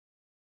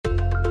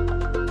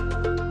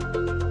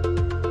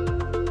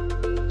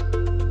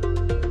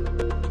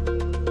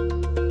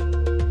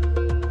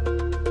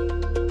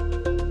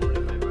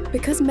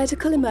Because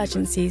medical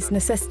emergencies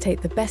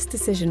necessitate the best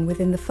decision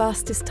within the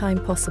fastest time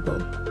possible.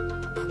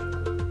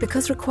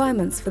 Because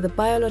requirements for the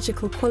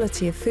biological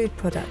quality of food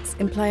products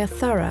imply a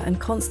thorough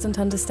and constant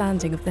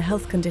understanding of the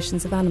health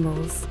conditions of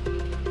animals.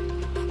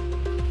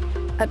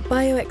 At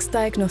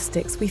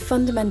Diagnostics, we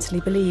fundamentally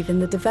believe in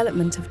the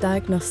development of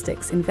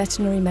diagnostics in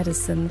veterinary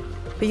medicine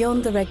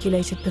beyond the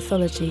regulated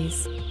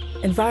pathologies.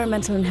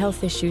 Environmental and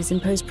health issues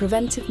impose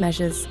preventive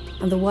measures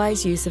and the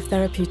wise use of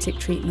therapeutic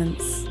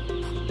treatments.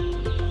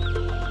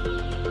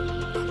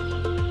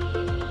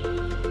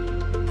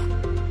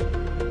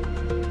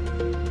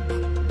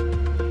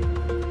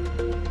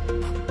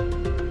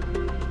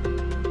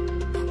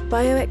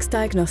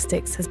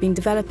 Diagnostics has been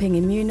developing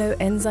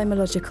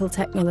immuno-enzymological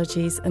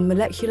technologies and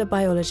molecular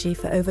biology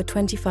for over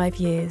 25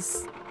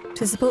 years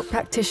to support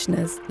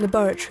practitioners,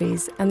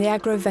 laboratories, and the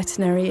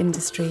agro-veterinary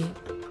industry.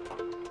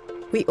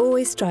 We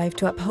always strive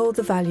to uphold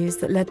the values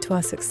that led to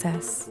our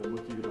success.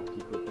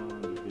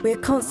 We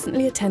are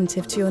constantly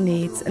attentive to your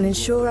needs and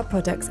ensure our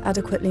products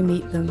adequately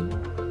meet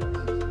them.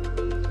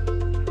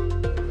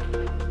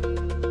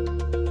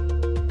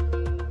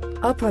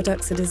 Our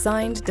products are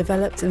designed,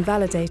 developed and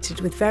validated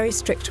with very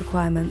strict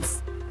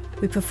requirements.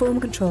 We perform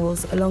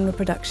controls along the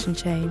production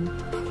chain.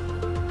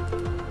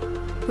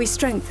 We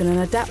strengthen and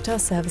adapt our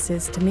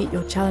services to meet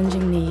your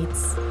challenging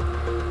needs.